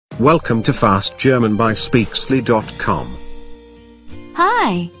Welcome to Fast German by Speaksly.com.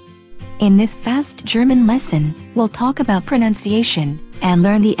 Hi! In this Fast German lesson, we'll talk about pronunciation and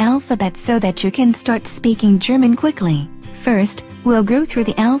learn the alphabet so that you can start speaking German quickly. First, we'll go through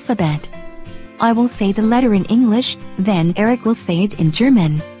the alphabet. I will say the letter in English, then Eric will say it in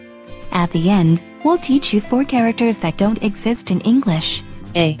German. At the end, we'll teach you 4 characters that don't exist in English.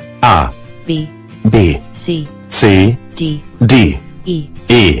 A, B, C, D, E,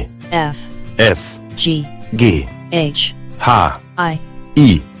 F, G, H, I,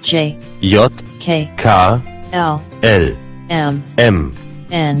 J, K, L, M,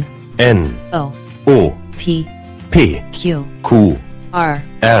 N, O, P, Q, R,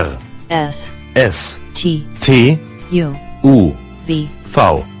 S, T, U, V,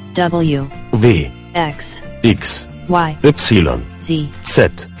 W, X, Y, Z.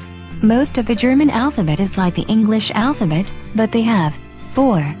 Most of the German alphabet is like the English alphabet, but they have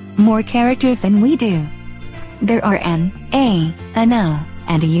 4 more characters than we do. There are an A, an O,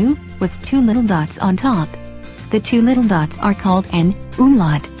 and a U, with 2 little dots on top. The 2 little dots are called an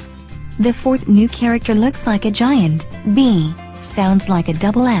umlaut. The 4th new character looks like a giant B, sounds like a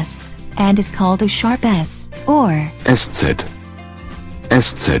double S, and is called a sharp S, or SZ.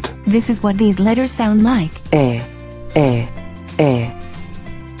 This is what these letters sound like.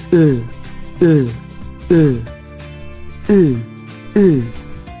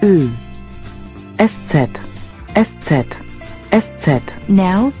 SZ.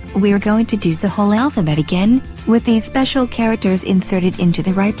 Now, we're going to do the whole alphabet again, with these special characters inserted into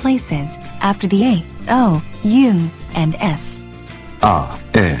the right places, after the A, O, U, and S. A,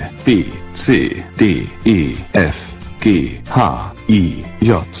 B, C, D, E, F, G, H, I, J,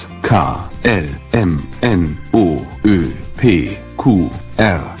 K, L, M, N, O, Ö, P, Q,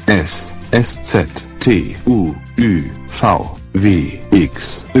 R, S, SZ, T, U, V, W,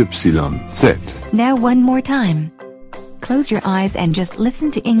 X, Y, Z. Now one more time. Close your eyes and just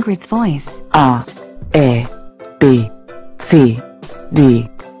listen to Ingrid's voice. A, B, C, D,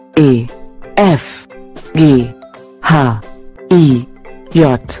 E, F, G, H, I,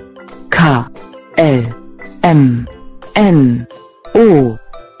 J, K, L, M, N, O,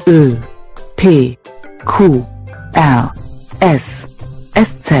 Ö, P, Q, R, S,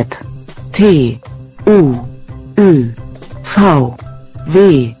 SZ, T, U, V,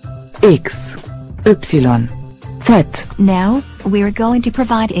 W, X, Y, Z. Now, we're going to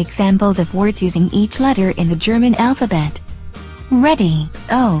provide examples of words using each letter in the German alphabet. Ready?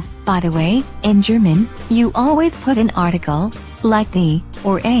 Oh, by the way, in German, you always put an article, like the,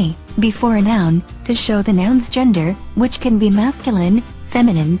 or a, before a noun, to show the noun's gender, which can be masculine,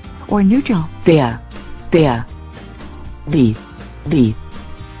 feminine, or neutral. Der, die,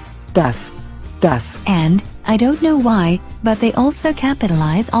 das. And, I don't know why, but they also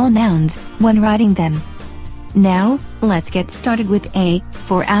capitalize all nouns when writing them. Now, let's get started with A,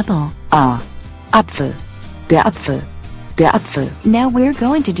 for apple. A, Apfel, der Apfel. Now we're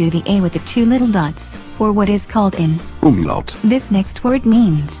going to do the A with the 2 little dots, or what is called an Umlaut. This next word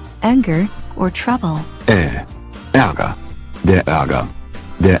means anger or trouble. Ärger, der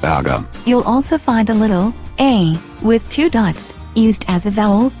Ärger. You'll also find a little A with 2 dots, used as a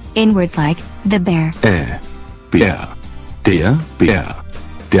vowel, in words like the bear. Bär, der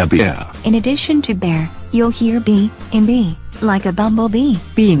Bär. In addition to bear, you'll hear B in B, like a bumblebee.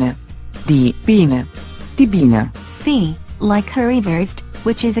 Biene, die Biene. C, like currywurst,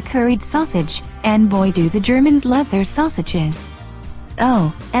 which is a curried sausage, and boy do the Germans love their sausages.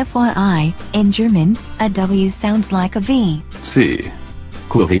 O, FYI, in German, a W sounds like a V. C,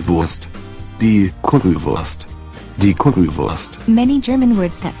 Currywurst, die Currywurst. Many German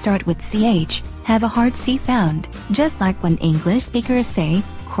words that start with CH have a hard C sound, just like when English speakers say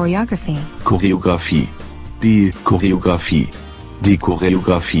choreography. Die Choreografie.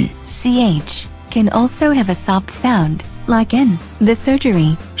 CH can also have a soft sound, like in the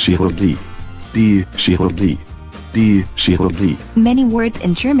surgery. Chirurgie. Die Chirurgie. Many words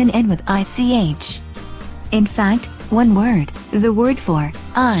in German end with ICH. In fact, one word, the word for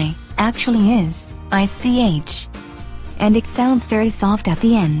I, actually is ICH. And it sounds very soft at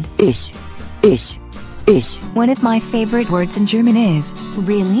the end. Ich. One of my favorite words in German is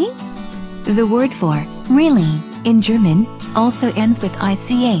really? The word for really in German also ends with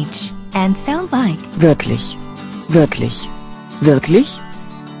ICH and sounds like Wirklich?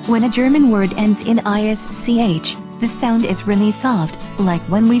 When a German word ends in ISCH, the sound is really soft, like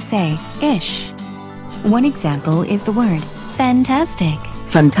when we say ish. One example is the word fantastic.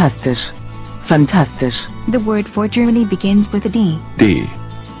 Fantastisch. The word for Germany begins with a D.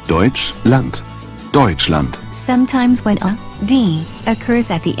 Deutschland. Deutschland. Sometimes when a D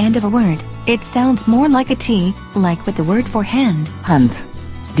occurs at the end of a word, it sounds more like a T, like with the word for hand. Hand.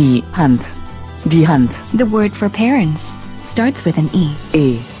 Die Hand. Die Hand. The word for parents starts with an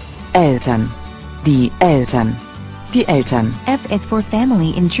E. Eltern. Die Eltern. Die Eltern. F is for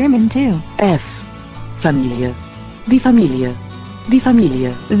family in German too. F. Familie. Die Familie. Die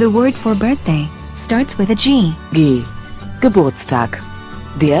Familie. The word for birthday starts with a G. G. Geburtstag.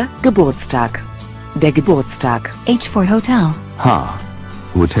 Der Geburtstag. Der Geburtstag. H for hotel. H.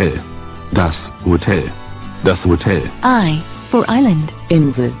 Hotel. Das Hotel. Das Hotel. I for island.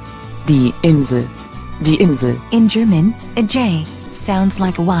 Insel. Die Insel. Die Insel. In German, a J sounds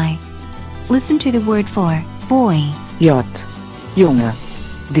like a Y. Listen to the word for boy. J. Junge.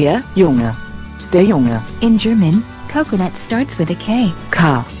 Der Junge. Der Junge. In German, coconut starts with a K.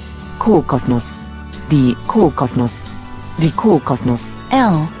 K. Kokosnuss. Die Kokosnuss. Die Kokosnuss.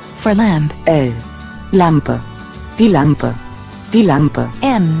 L for lamp. L. Lampe. Die Lampe. Die Lampe.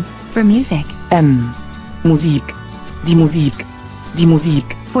 M for music. M. Musik. Die Musik. Die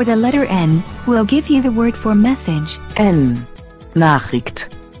Musik. For the letter N, we'll give you the word for message. N. Nachricht.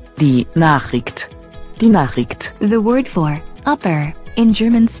 Die Nachricht. Die Nachricht. The word for upper in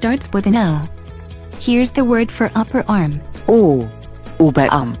German starts with an O. Here's the word for upper arm. O.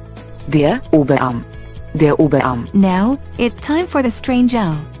 Oberarm. Der Oberarm. Der Oberarm. Now, it's time for the strange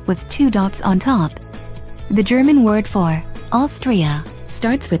O, with 2 dots on top. The German word for Austria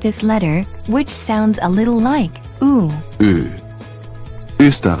starts with this letter, which sounds a little like U. Ö.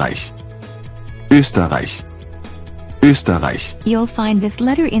 Österreich. Österreich. Österreich. You'll find this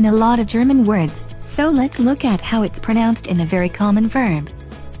letter in a lot of German words, so let's look at how it's pronounced in a very common verb.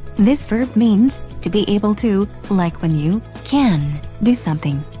 This verb means to be able to, like when you can do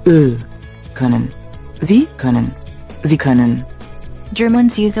something. Ö. Können. Sie können. Sie können.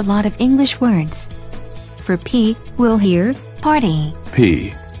 Germans use a lot of English words. For P, we'll hear party.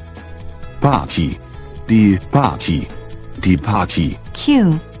 P. Party. Die Party. Die Party.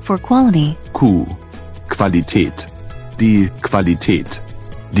 Q for quality. Q. Qualität. Die Qualität.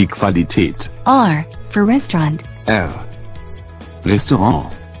 Die Qualität. R for restaurant. R.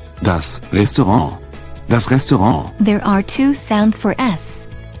 Restaurant. Das Restaurant. Das Restaurant. There are 2 sounds for S.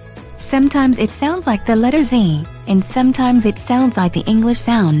 Sometimes it sounds like the letter Z, and sometimes it sounds like the English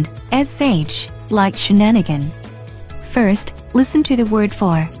sound, SH, like shenanigan. First, listen to the word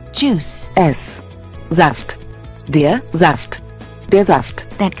for juice. S. Saft. Der Saft. Der Saft.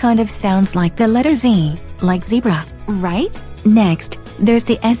 That kind of sounds like the letter Z, like zebra, right? Next, there's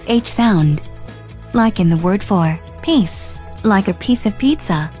the SH sound. Like in the word for piece, like a piece of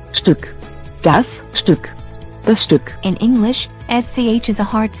pizza. Stück. Das Stück. Das Stück. In English, SCH is a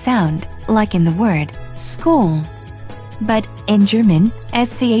hard sound, like in the word school. But, in German,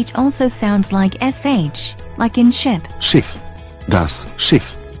 SCH also sounds like SH, like in ship. Schiff. Das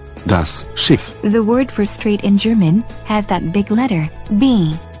Schiff. Das Schiff. The word for street in German has that big letter,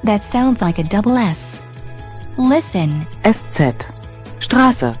 B, that sounds like a double S. Listen. SZ.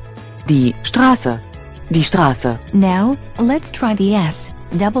 Straße. Die Straße. Die Straße. Now, let's try the S,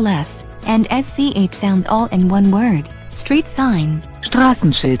 double S, and SCH sound all in one word. Street sign.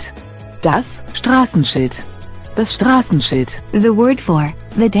 Straßenschild. Das Straßenschild. Das Straßenschild. The word for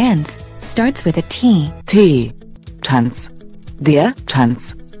the dance starts with a T. T. Tanz. Der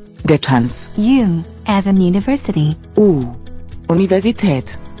Tanz. Der Tanz. U, as in university. U.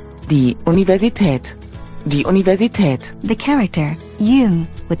 Universität. Die Universität. Die Universität. The character U,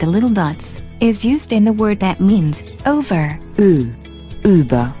 with the little dots, is used in the word that means over. Ü.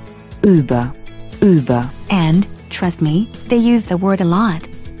 Über. Über. Über. And, trust me, they use the word a lot.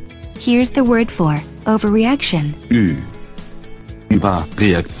 Here's the word for overreaction. Ü.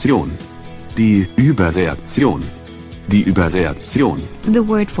 Überreaktion. Die Überreaktion. Die Überreaktion. The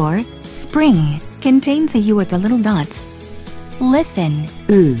word for spring contains a U with the little dots. Listen.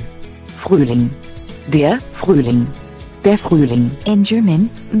 Ö. Frühling. Der Frühling. Der Frühling. In German,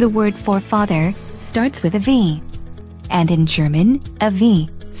 the word for father starts with a V. And in German, a V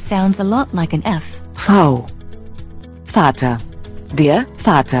sounds a lot like an F. V. Vater. Der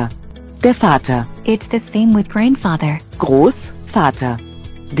Vater. Der Vater. It's the same with grandfather. Großvater.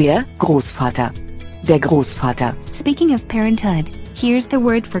 Der Großvater. Der Großvater. Speaking of parenthood, here's the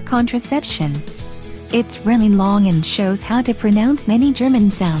word for contraception. It's really long and shows how to pronounce many German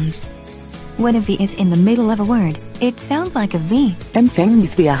sounds. When a V is in the middle of a word, it sounds like a V.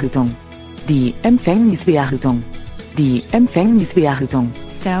 Empfängnisbeerhütung. Die Empfängnisbeerhütung. Die Empfängnisbeerhütung.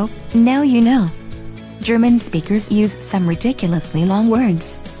 So, now you know. German speakers use some ridiculously long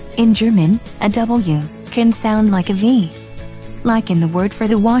words. In German, a W can sound like a V. Like in the word for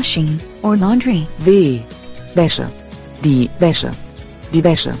the washing, or laundry. W. Wäsche. Die Wäsche. Die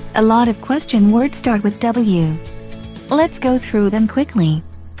Wäsche. A lot of question words start with W. Let's go through them quickly.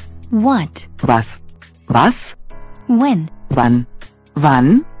 What? Was? Was? When? Wann?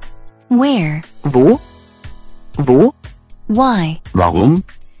 Wann? Where? Wo? Wo? Why? Warum?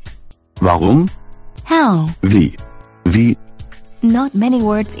 Warum? How? Wie? Wie? Not many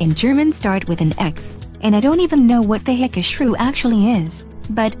words in German start with an X, and I don't even know what the heck a shrew actually is.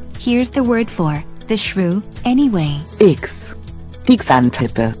 But here's the word for the shrew, anyway. X. Die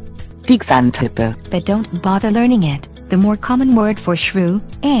Xanthippe. Die Xanthippe. But don't bother learning it. The more common word for shrew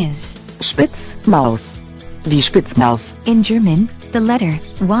is Spitzmaus. Die Spitzmaus. in German, the letter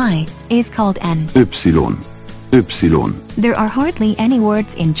Y is called an. Y. Y. There are hardly any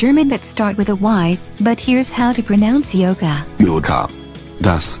words in German that start with a Y, but here's how to pronounce yoga. Yoga.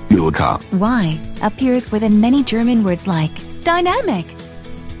 Das Yoga. Y appears within many German words like dynamic.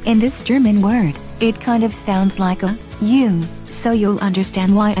 In this German word, it kind of sounds like a U, so you'll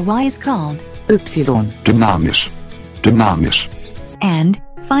understand why a Y is called. Y. Dynamisch. Dynamisch. And,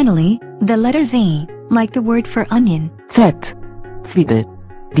 finally, the letter Z, like the word for onion. Z. Zwiebel.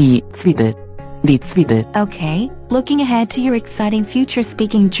 Die Zwiebel. Die Zwiebel. Okay, looking ahead to your exciting future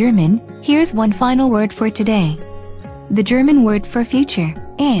speaking German, here's one final word for today. The German word for future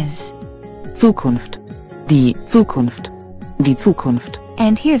is Zukunft. Die Zukunft. Die Zukunft.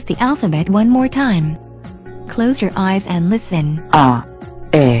 and here's the alphabet one more time. Close your eyes and listen. A.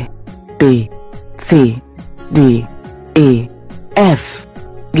 E. B. C. D. E. F.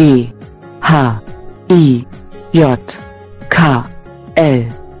 G. H. I. J. K. L.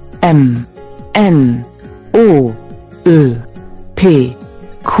 M. N. O. Ö. P.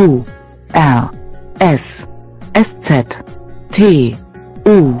 Q. R. S. SZ. T.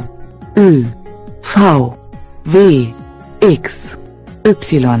 U. Ü. V. W. X.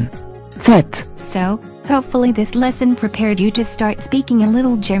 Y. Z. So, hopefully this lesson prepared you to start speaking a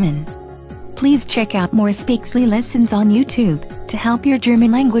little German. Please check out more Speaksly lessons on YouTube to help your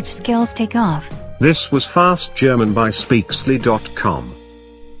German language skills take off. This was Fast German by Speaksly.com.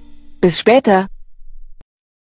 Bis später.